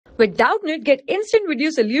With Doubtnut, get instant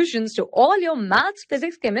video solutions to all your maths,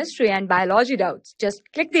 physics, chemistry, and biology doubts. Just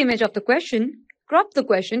click the image of the question, crop the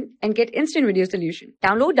question, and get instant video solution.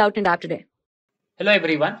 Download Doubtnut app today. Hello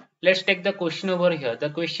everyone, let's take the question over here.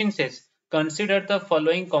 The question says, consider the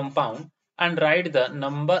following compound and write the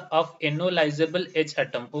number of enolizable H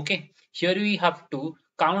atom. Okay, here we have to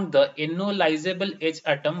count the enolizable H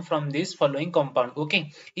atom from this following compound.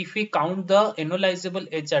 Okay, if we count the enolizable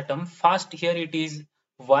H atom, first here it is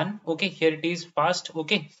 1. Okay, here it is first.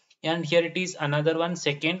 Okay, and here it is another one,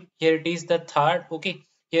 second. Here it is the third. Okay,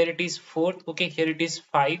 here it is fourth. Okay, here it is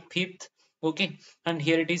fifth. Okay, and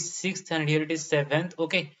here it is sixth, and here it is seventh.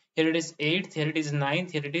 Okay, here it is eighth, here it is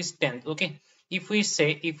ninth, here it is 10th. Okay, if we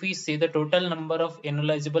say the total number of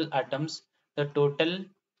enolizable atoms, the total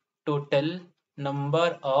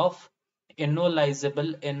number of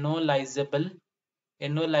enolizable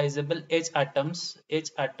H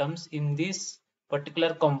atoms in this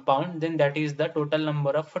particular compound, then that is the total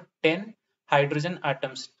number of 10 hydrogen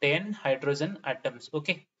atoms. 10 hydrogen atoms.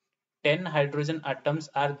 Okay, 10 hydrogen atoms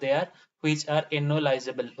are there which are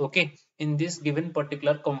enolizable, okay, in this given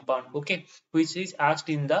particular compound, okay, which is asked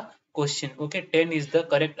in the question. Okay, 10 is the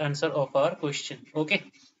correct answer of our question. Okay,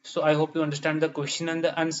 so I hope you understand the question and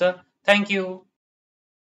the answer. Thank you.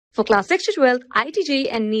 For class 6 to 12, IIT JEE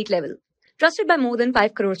and NEET level. Trusted by more than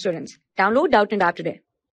 5 crore students. Download Doubtnut app today.